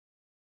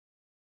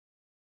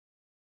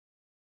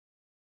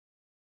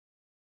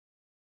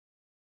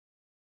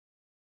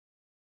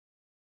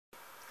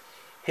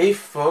Hey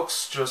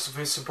folks,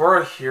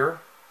 Sobora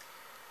here.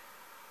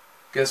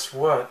 Guess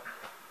what?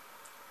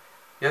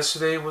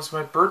 Yesterday was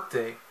my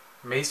birthday,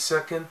 May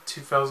 2nd,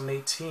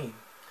 2018.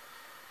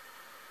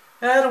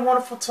 And I had a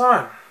wonderful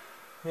time.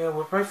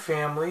 With my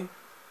family.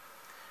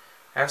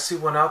 Actually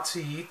went out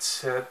to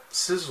eat at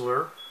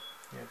Sizzler.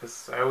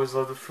 Because I always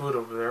love the food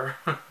over there.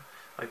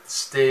 Like the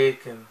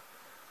steak and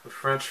the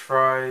french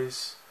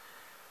fries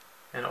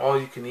and all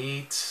you can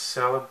eat,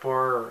 salad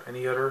bar or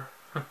any other.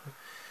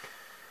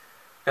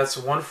 Got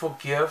some wonderful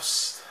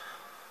gifts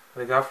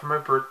that I got for my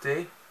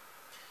birthday.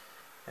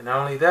 And not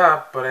only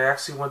that, but I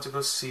actually went to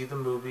go see the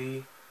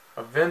movie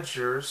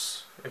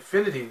Avengers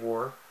Infinity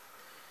War.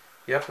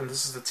 Yep, and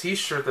this is the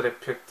t-shirt that I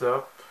picked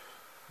up.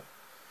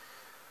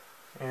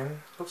 And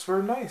it looks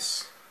very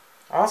nice.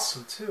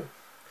 Awesome, too. You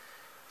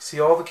see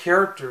all the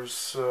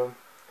characters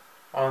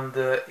on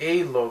the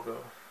A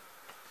logo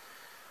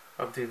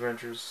of the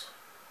Avengers.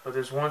 But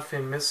there's one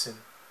thing missing.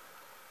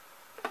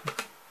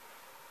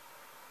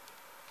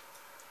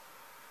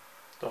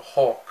 The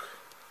Hulk.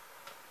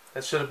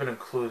 That should have been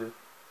included.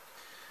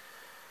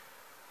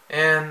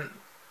 And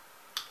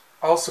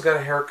also got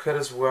a haircut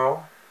as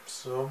well.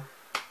 So,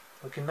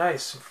 looking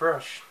nice and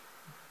fresh.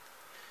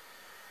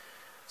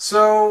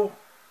 So,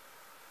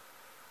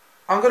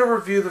 I'm going to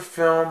review the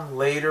film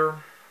later.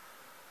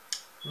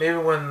 Maybe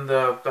when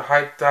the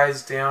hype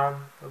dies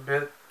down a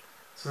bit.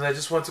 Since I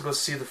just went to go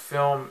see the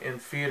film in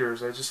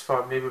theaters, I just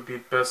thought maybe it would be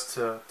best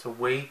to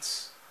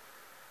wait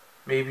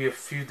maybe a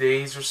few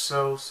days or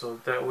so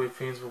that way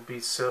things will be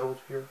settled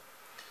here.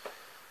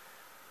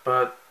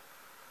 But,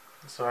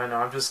 so I know,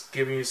 I'm just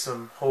giving you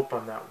some hope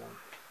on that one.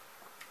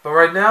 But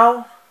right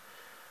now,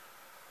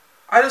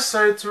 I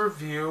decided to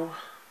review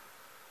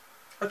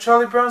a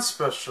Charlie Brown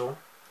special.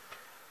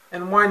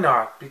 And why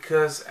not?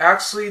 Because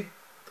actually,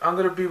 I'm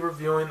going to be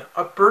reviewing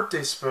a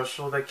birthday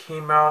special that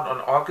came out on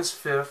August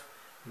 5th,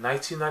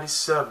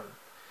 1997,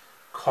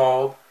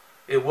 called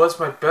It Was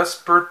My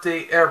Best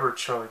Birthday Ever,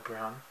 Charlie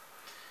Brown.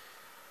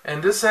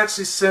 And this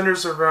actually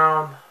centers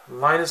around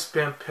Linus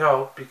Van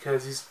Pelt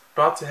because he's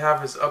about to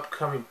have his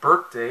upcoming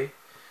birthday.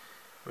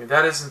 I mean,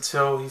 that is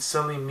until he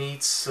suddenly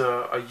meets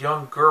a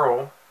young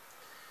girl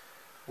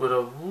with a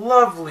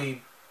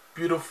lovely,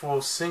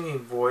 beautiful singing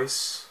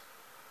voice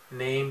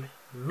named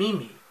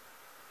Mimi.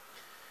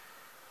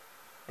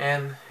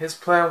 And his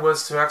plan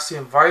was to actually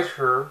invite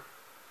her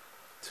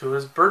to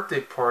his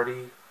birthday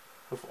party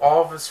with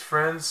all of his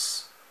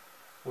friends,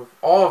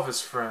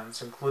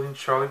 including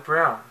Charlie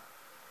Brown.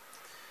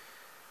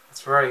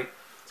 That's right.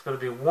 It's going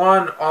to be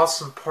one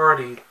awesome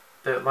party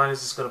that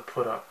Linus is going to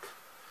put up.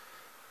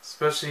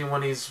 Especially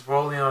when he's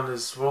rolling on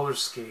his roller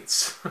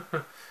skates.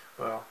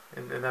 Well,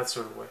 in that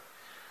sort of way.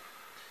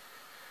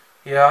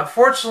 Yeah,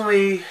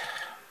 unfortunately,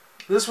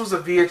 this was a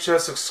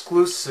VHS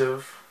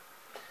exclusive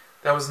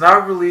that was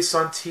not released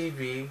on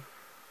TV.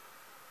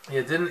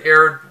 It didn't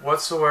air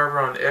whatsoever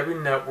on every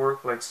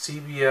network like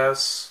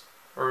CBS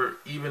or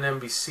even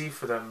NBC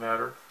for that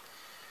matter.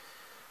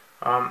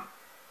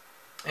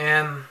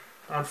 And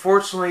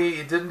unfortunately,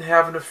 it didn't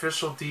have an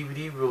official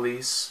DVD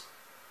release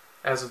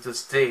as of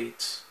this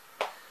date.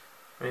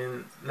 I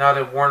mean, now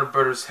that Warner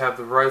Brothers have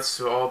the rights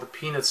to all the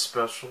Peanuts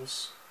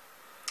specials,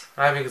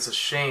 I think it's a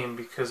shame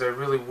because I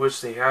really wish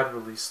they had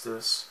released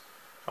this,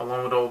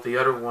 along with all the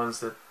other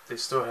ones that they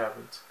still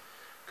haven't.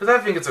 Because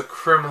I think it's a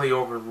criminally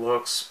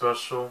overlooked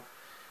special.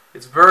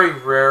 It's very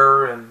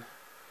rare, and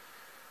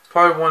it's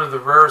probably one of the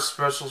rarest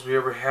specials we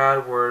ever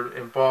had where it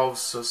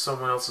involves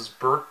someone else's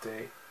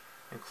birthday,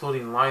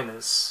 including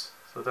Linus.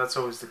 So that's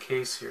always the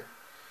case here.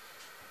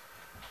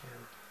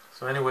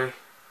 So anyway,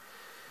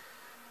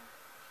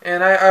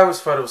 and I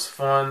always thought it was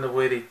fun the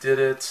way they did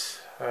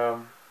it.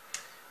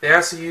 They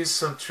actually used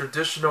some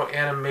traditional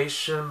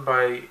animation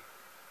by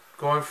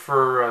going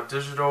for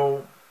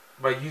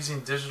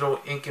using digital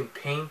ink and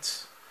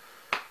paint.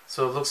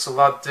 So it looks a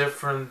lot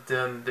different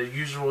than the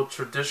usual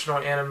traditional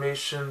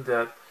animation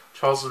that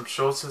Charles and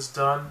Schulz has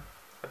done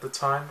at the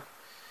time.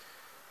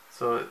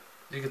 So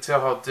you can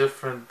tell how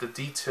different the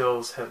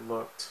details had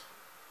looked.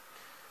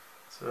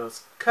 So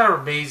it's kind of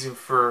amazing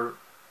for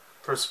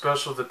a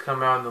special to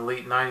come out in the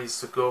late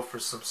 90s to go for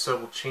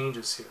several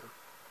changes here.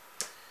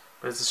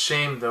 But it's a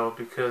shame though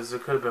because there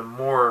could have been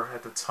more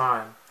at the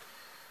time.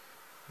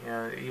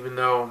 Yeah, even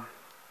though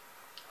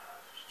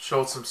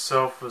Schulz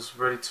himself was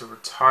ready to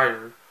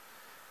retire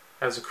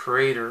as a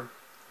creator,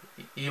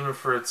 even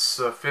for its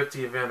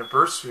 50th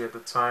anniversary at the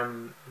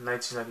time in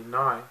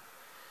 1999,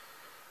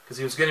 because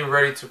he was getting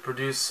ready to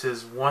produce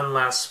his one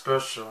last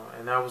special,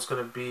 and that was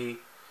going to be,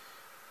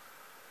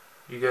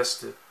 you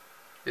guessed it,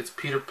 it's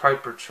Peter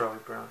Piper, Charlie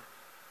Brown.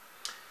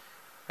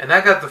 And I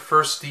got the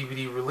first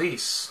DVD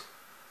release,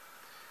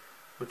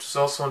 which is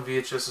also on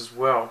VHS as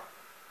well,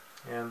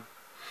 and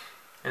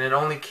it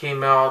only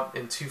came out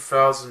in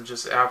 2000,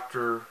 just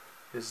after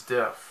his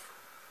death,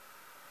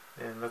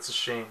 and that's a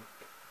shame.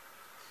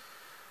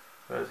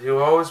 But he'll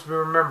always be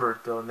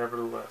remembered, though,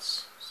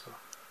 nevertheless.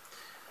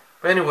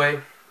 But anyway,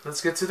 let's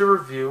get to the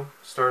review.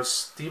 Stars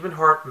Stephen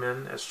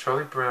Hartman as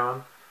Charlie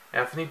Brown,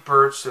 Anthony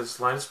Burch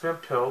as Linus Van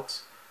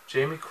Pelt,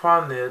 Jamie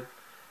Cronin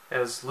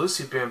as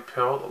Lucy Van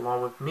Pelt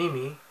along with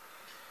Mimi,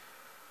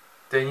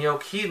 Danielle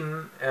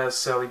Keaton as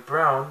Sally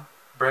Brown,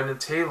 Brandon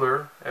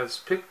Taylor as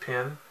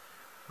Pigpen,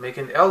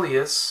 Megan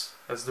Ellis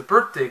as the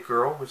birthday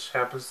girl, which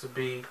happens to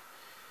be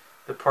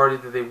the party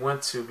that they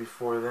went to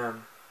before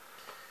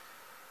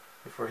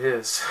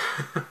his,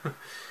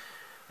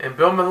 and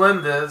Bill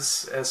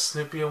Melendez as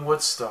Snoopy and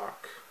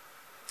Woodstock.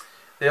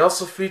 They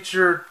also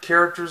featured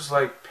characters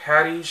like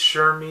Patty,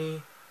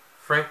 Shermie,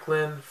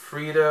 Franklin,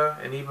 Frida,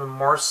 and even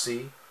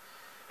Marcy.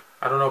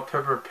 I don't know if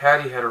Pepper and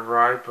Patty had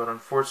arrived, but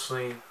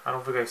unfortunately, I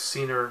don't think I've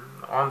seen her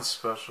on the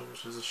special,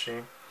 which is a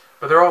shame.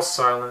 But they're all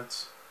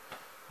silent,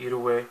 either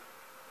way.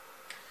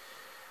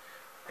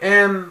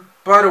 And,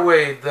 by the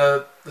way,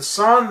 the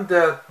song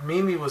that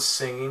Mimi was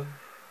singing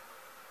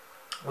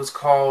was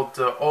called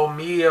O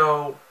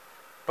Mio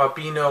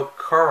Babino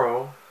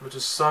Caro, which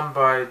is sung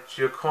by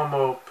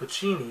Giacomo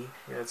Puccini.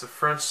 Yeah, it's a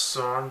French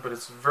song, but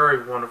it's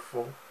very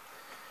wonderful.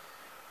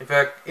 In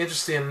fact,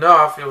 interesting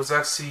enough, it was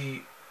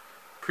actually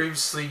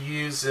previously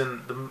used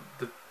in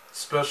the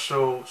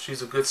special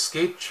She's a Good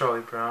Skate,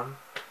 Charlie Brown.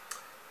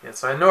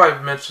 Yes, I know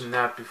I've mentioned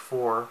that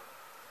before.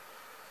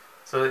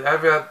 So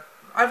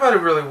I thought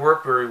it really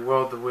worked very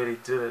well the way they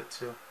did it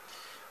too.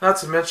 Not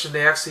to mention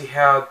they actually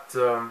had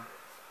the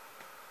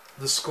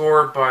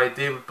score by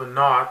David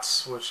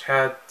Bonnat, which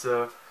had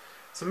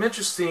some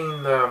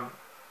interesting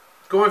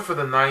going for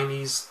the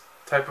 90s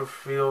type of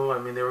feel. I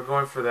mean, they were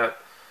going for that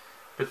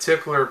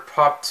particular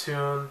pop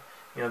tune,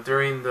 you know,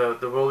 during the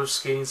roller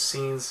skating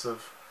scenes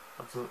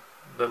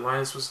that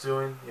Linus was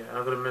doing. Yeah,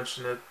 I'm going to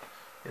mention it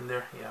in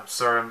there. Yeah, I'm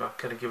sorry, I'm not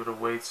going to give it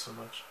away so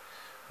much.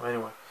 Well,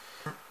 anyway,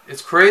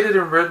 it's created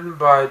and written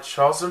by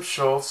Charles M.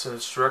 Schulz and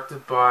it's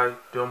directed by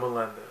Bill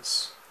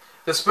Melendez.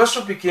 The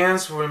special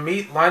begins when we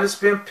meet Linus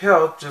Van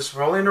Pelt just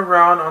rolling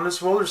around on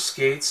his roller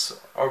skates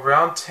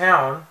around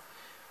town,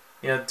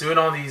 you know, doing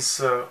all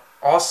these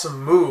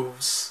awesome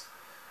moves,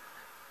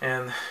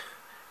 and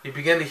you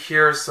begin to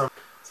hear some.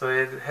 So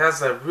it has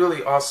that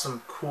really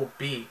awesome, cool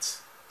beat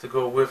to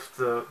go with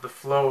the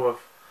flow of,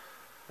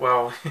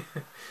 well,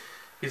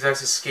 he's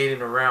actually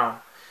skating around.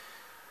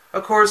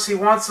 Of course, he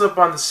winds up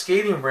on the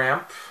skating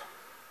ramp.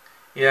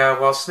 Yeah,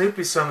 while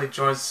Snoopy suddenly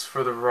joins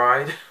for the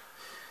ride.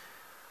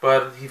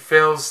 But he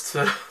fails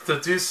to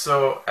do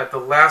so at the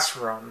last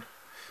run.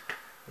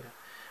 Yeah.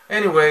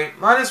 Anyway,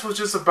 Linus was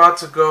just about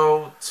to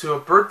go to a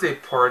birthday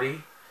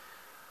party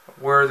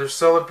where they're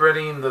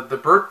celebrating the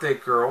birthday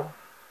girl.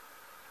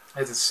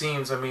 As it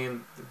seems, I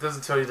mean, it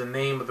doesn't tell you the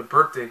name of the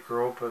birthday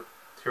girl, but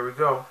here we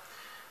go.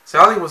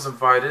 Sally was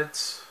invited,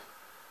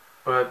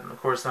 but of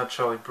course not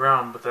Charlie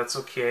Brown, but that's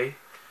okay.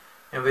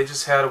 And they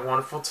just had a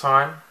wonderful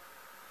time,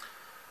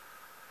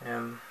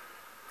 and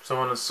so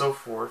on and so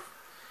forth.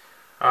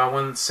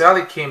 When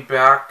Sally came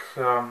back,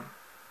 Charlie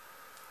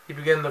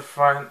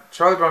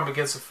Brown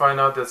begins to find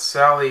out that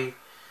Sally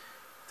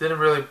didn't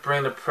really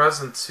bring a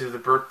present to the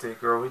birthday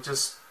girl. He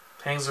just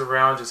hangs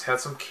around, just had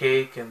some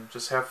cake, and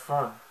just have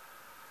fun.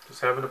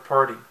 Just having a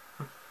party.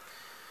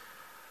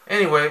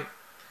 Anyway,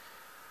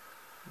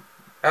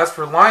 as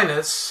for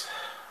Linus,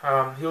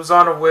 he was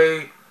on the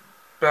way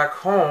back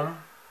home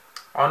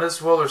on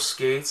his roller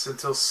skates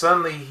until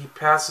suddenly he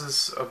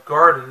passes a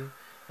garden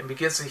and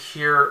begins to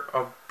hear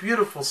a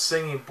beautiful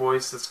singing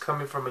voice that's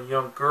coming from a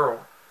young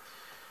girl.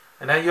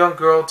 And that young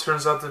girl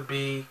turns out to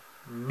be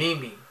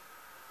Mimi.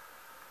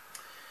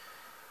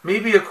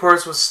 Mimi, of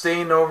course, was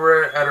staying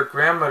over at her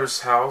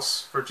grandmother's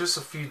house for just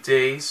a few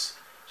days.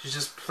 She's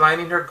just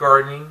planting her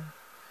gardening,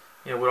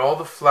 you know, with all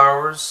the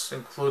flowers,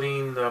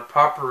 including the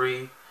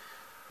potpourri,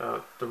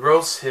 the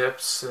rose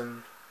hips,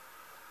 and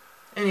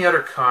any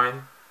other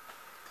kind.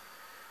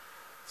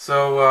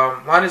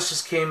 So Linus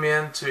just came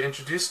in to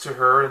introduce to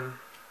her and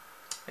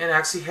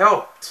actually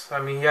helped.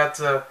 I mean, he had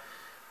to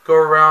go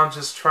around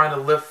just trying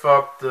to lift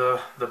up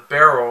the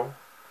barrel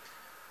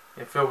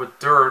and filled with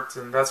dirt,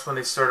 and that's when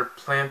they started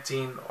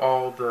planting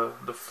all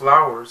the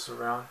flowers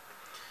around.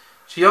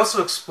 She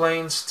also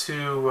explains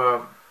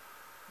to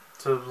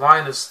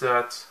Linus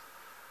that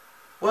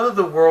what if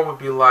the world would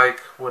be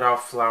like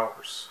without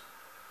flowers?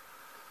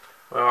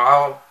 Well,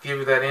 I'll give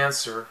you that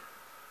answer.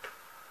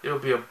 It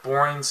would be a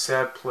boring,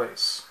 sad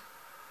place.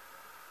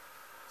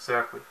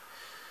 Exactly.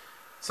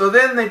 So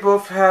then they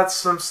both had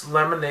some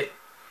lemonade.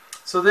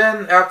 So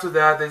then after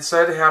that they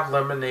decided to have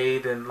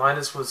lemonade, and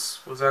Linus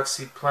was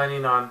actually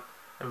planning on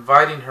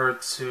inviting her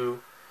to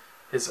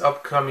his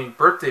upcoming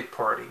birthday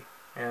party,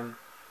 and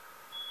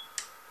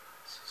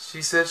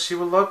she said she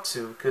would love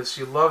to because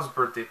she loves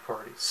birthday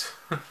parties.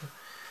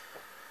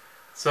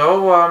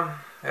 So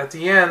at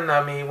the end,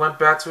 I mean, he went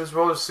back to his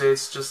roller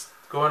skates, just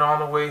going on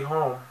the way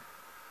home.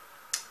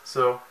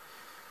 So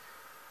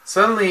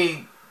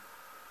suddenly,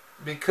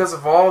 because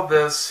of all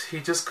this, he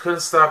just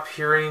couldn't stop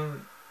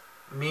hearing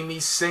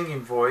Mimi's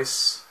singing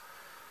voice,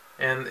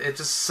 and it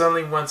just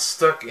suddenly went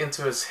stuck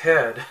into his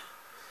head.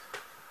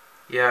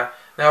 Yeah,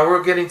 now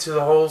we're getting to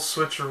the whole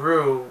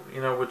switcheroo,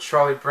 you know, with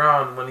Charlie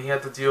Brown when he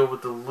had to deal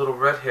with the little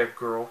redhead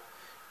girl.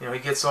 You know, he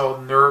gets all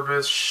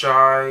nervous,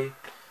 shy,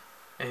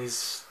 and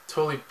he's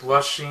totally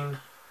blushing.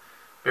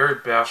 Very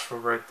bashful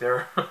right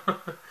there.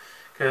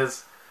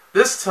 Because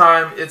this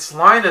time, it's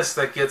Linus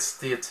that gets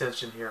the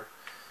attention here.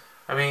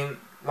 I mean,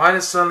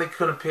 Linus suddenly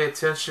couldn't pay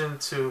attention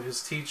to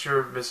his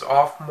teacher, Miss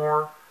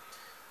Offmore,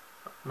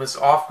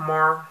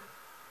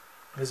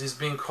 as he's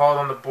being called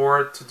on the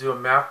board to do a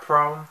math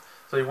problem.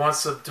 So he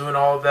winds up doing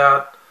all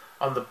that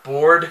on the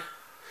board,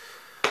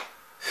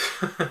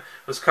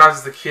 which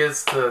causes the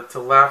kids to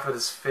laugh at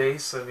his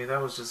face. I mean,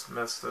 that was just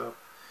messed up.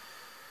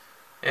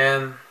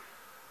 And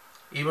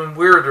even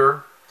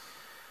weirder,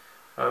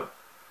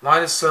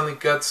 Linus suddenly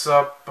gets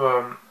up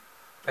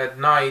at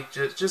night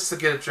just to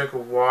get a drink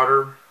of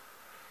water.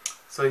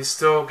 So he's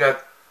still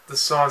got the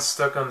song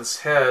stuck on his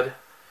head.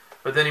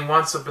 But then he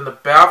winds up in the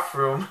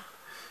bathroom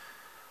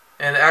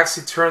and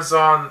actually turns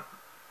on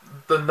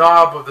the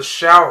knob of the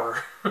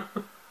shower.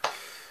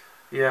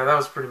 Yeah, that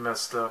was pretty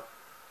messed up.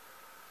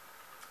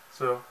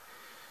 So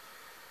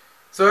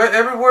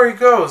everywhere he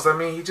goes, I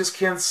mean, he just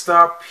can't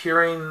stop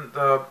hearing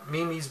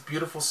Mimi's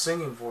beautiful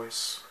singing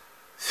voice.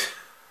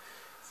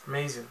 It's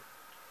amazing.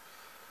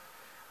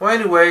 Well,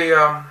 anyway,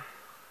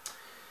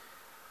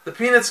 the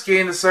Peanuts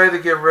gang decided to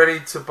get ready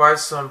to buy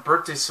some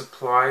birthday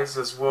supplies,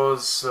 as well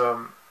as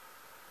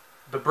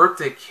the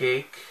birthday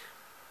cake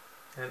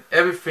and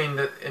everything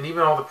and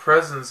even all the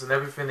presents and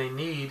everything they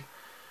need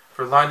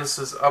for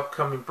Linus's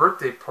upcoming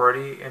birthday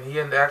party. And he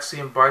actually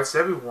invites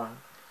everyone,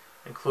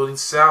 including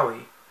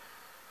Sally.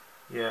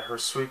 Yeah, her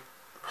sweet...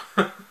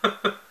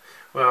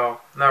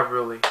 well, not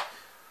really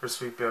her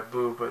sweet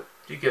baboo, but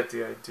you get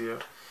the idea.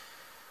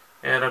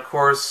 And of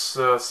course,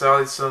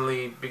 Sally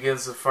suddenly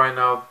begins to find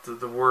out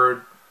the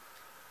word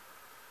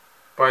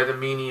by the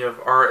meaning of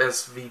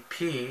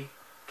RSVP.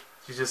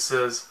 She just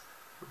says,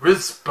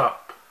 Rizpup.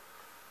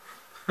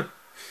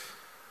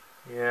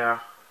 Yeah.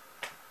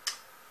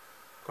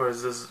 Of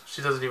course,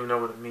 she doesn't even know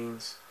what it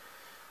means.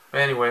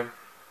 But anyway.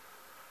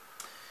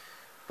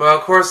 Well,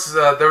 of course,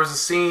 there was a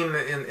scene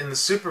in the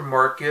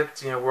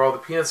supermarket, where all the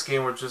Peanuts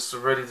gang were just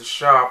ready to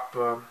shop.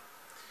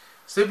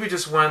 Snoopy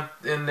just went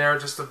in there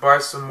just to buy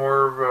some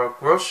more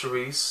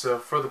groceries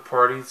for the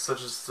party,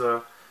 such as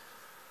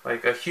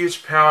like a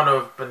huge pound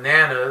of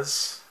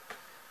bananas,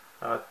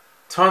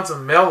 tons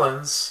of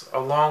melons,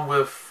 along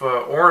with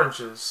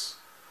oranges.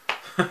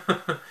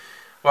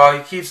 While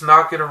he keeps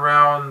knocking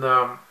around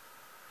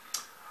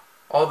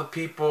all the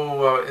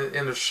people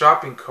in their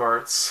shopping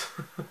carts.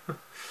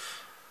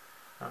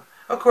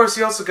 Of course,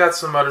 he also got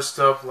some other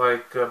stuff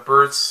like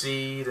bird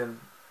seed and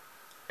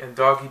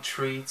doggy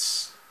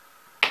treats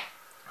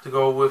to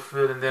go with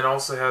it, and then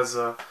also has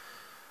a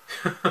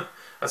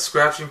a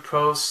scratching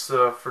post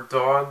for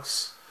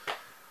dogs,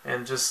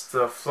 and just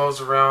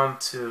flows around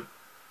to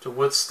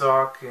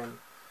Woodstock, and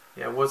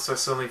yeah, Woodstock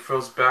suddenly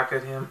throws back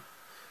at him,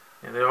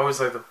 and they always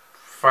like to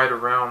fight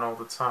around all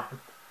the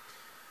time.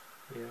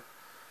 Yeah,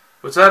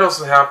 which that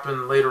also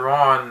happened later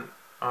on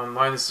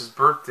Linus's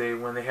birthday,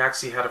 when they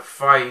actually had a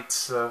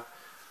fight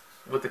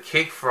with the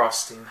cake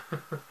frosting. Yeah,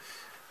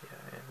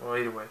 well,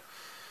 either way.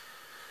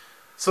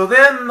 So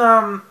then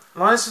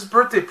Linus's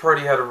birthday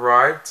party had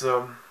arrived.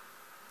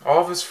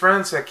 All of his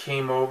friends had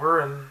came over,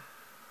 and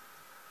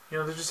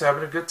they're just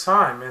having a good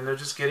time, and they're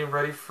just getting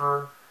ready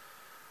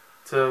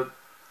to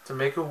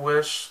make a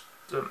wish.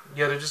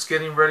 They're just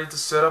getting ready to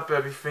set up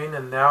everything,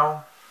 and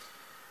now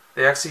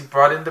they actually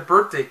brought in the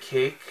birthday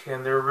cake,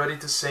 and they're ready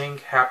to sing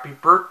Happy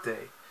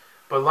Birthday.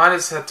 But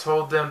Linus had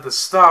told them to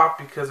stop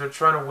because he's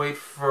trying to wait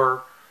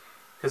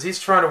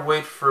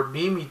for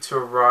Mimi to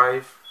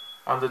arrive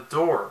on the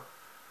door.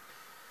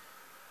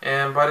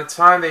 And by the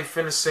time they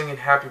finish singing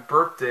Happy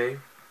Birthday,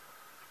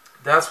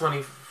 that's when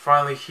he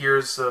finally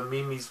hears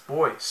Mimi's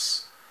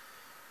voice.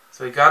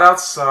 So he got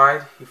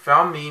outside, he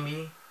found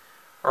Mimi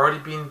already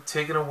being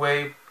taken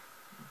away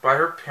by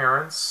her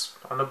parents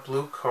on a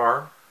blue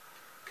car,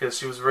 because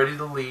she was ready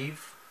to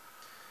leave.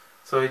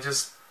 So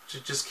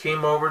she just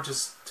came over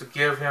just to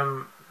give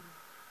him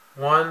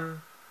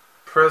one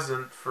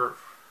present,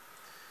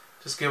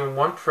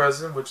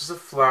 which is a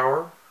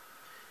flower,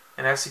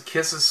 and actually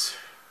kisses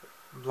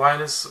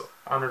Linus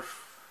on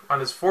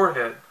his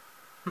forehead.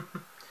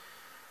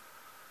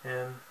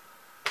 and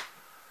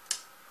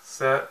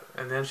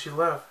then she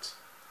left.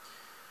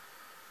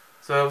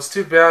 So it was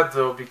too bad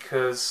though,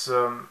 because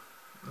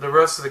the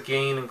rest of the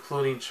gang,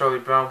 including Charlie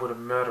Brown, would have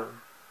met her.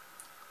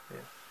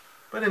 Yeah.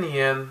 But in the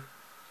end,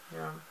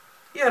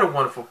 he had a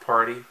wonderful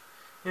party.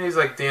 He's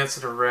like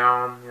dancing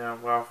around,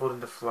 while holding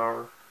the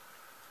flower.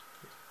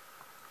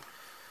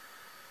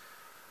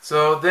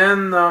 So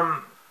then,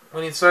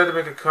 when he decided to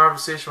make a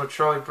conversation with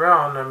Charlie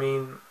Brown,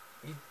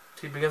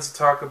 he begins to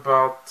talk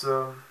about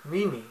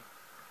Mimi.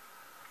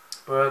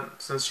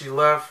 But since she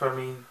left,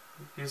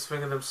 he was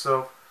thinking to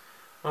himself,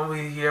 when will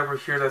he ever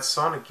hear that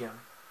song again?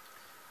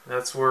 And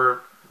that's where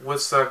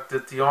Woodstock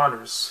did the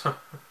honors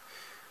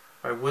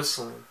by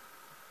whistling.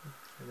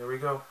 And there we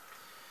go.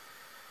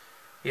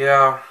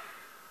 Yeah,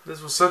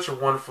 this was such a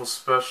wonderful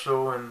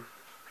special, and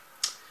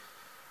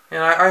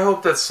I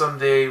hope that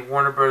someday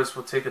Warner Brothers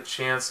will take a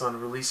chance on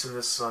releasing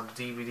this on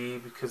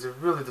DVD, because it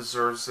really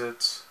deserves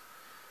it.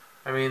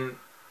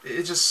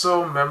 It's just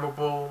so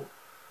memorable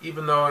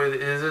even though it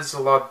is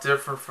a lot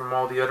different from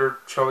all the other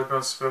Charlie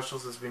Brown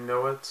specials as we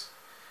know it.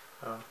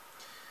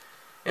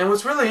 And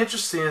what's really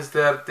interesting is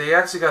that they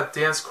actually got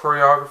dance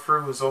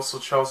choreographer, who's also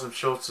Charles and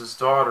Schulz's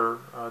daughter,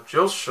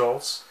 Jill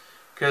Schulz,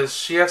 because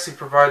she actually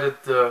provided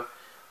the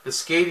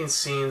skating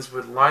scenes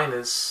with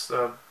Linus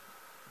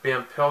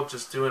Van Pelt,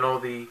 just doing all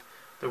the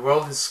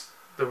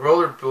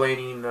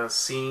rollerblading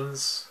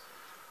scenes,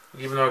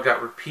 even though it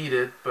got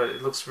repeated. But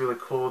it looks really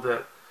cool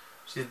that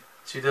she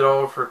did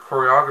all of her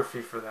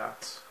choreography for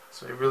that.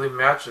 So it really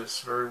matches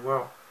very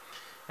well.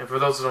 And for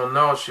those that don't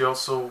know, she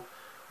also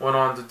went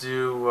on to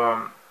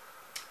do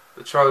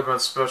the Charlie Brown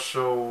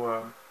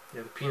special,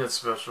 the Peanut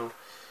special.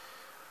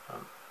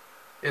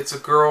 It's a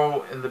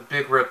Girl in the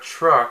Big Red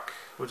Truck,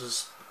 which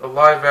is a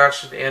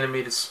live-action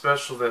animated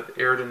special that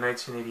aired in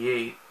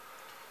 1988,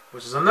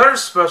 which is another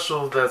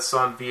special that's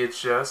on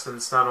VHS and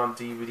it's not on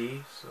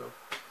DVD, so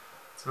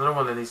it's another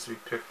one that needs to be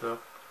picked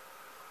up.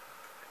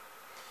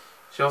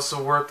 She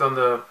also worked on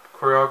the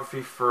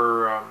choreography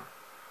for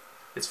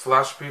It's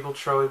Flash Beagle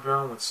Charlie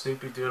Brown, with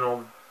Snoopy doing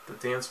all the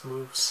dance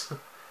moves.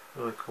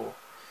 Really cool.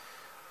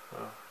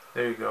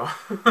 There you go.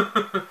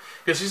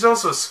 Because she's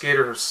also a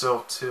skater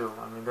herself too.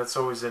 I mean, that's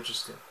always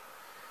interesting.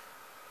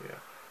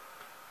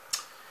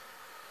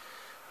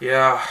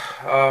 Yeah,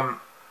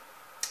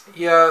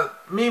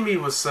 Mimi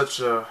was such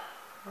a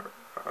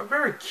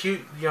very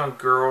cute young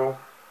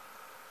girl.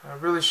 It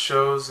really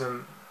shows,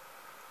 and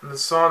the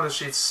song that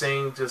she'd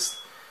sing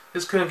just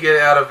couldn't get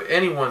out of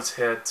anyone's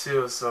head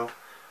too. So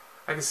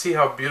I can see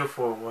how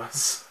beautiful it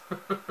was.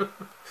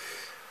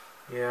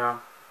 Yeah.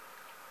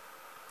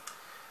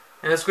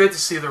 And it's great to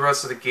see the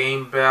rest of the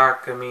game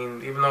back. I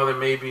mean, even though they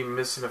may be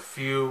missing a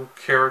few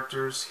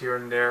characters here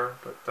and there,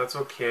 but that's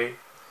okay.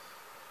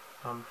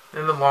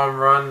 In the long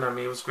run, I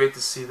mean, it was great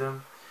to see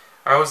them.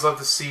 I always love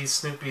to see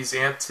Snoopy's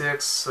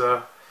antics,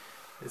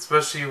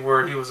 especially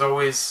where he was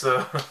always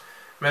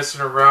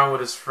messing around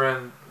with his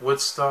friend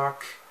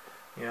Woodstock.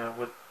 Yeah,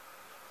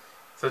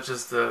 such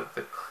as the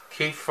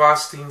cake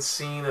frosting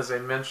scene, as I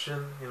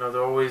mentioned. You know,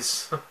 they're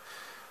always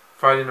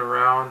fighting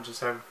around,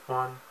 just having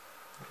fun.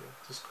 Yeah,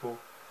 just cool.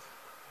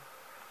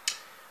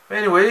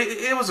 Anyway,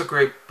 it was a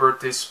great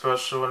birthday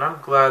special, and I'm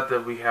glad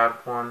that we had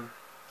one,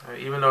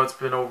 even though it's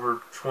been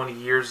over 20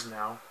 years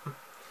now.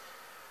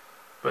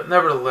 But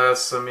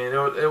nevertheless, I mean,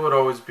 it would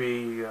always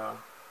be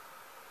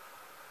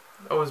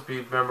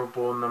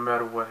memorable no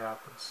matter what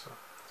happens.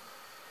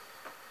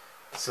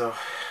 So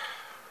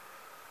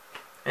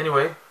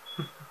anyway,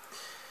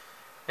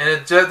 and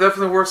it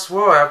definitely works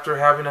well after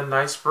having a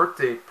nice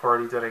birthday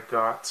party that I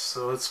got.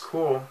 So it's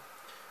cool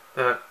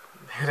that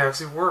it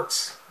actually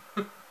works.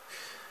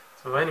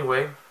 So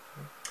anyway,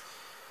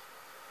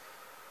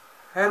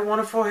 I had a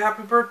wonderful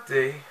happy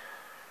birthday,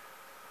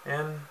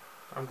 and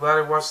I'm glad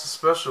I watched the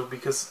special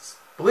because,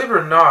 believe it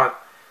or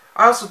not,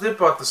 I also did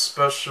bought the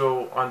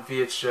special on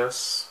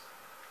VHS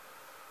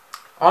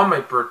on my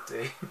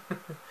birthday.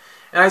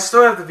 And I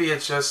still have the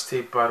VHS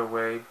tape, by the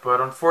way, but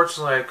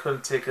unfortunately I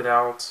couldn't take it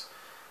out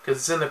because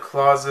it's in the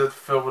closet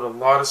filled with a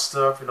lot of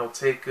stuff, and it'll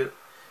take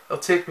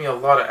me a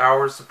lot of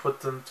hours to put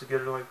them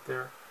together like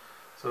there.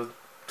 So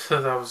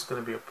that was going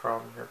to be a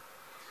problem here.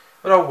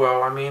 But oh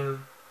well, I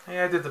mean,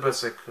 hey, I did the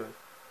best I could.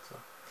 So.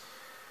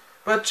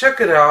 But check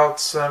it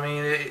out. I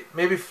mean,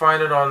 maybe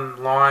find it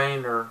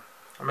online, or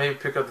maybe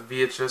pick up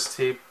the VHS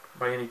tape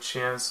by any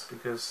chance,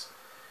 because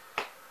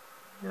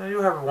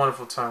you'll have a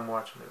wonderful time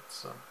watching it.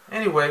 So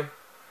anyway,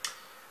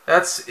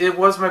 it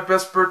was my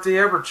best birthday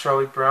ever,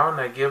 Charlie Brown.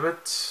 I give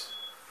it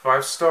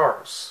 5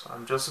 stars.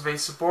 I'm Joseph A.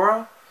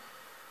 Sobora,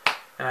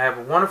 and I have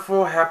a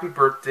wonderful, happy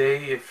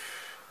birthday.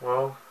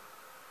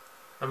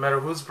 No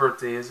matter whose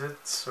birthday is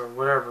it, or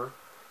whatever,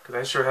 because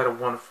I sure had a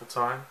wonderful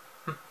time.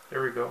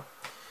 There we go.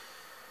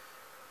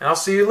 And I'll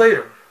see you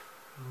later.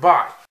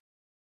 Bye.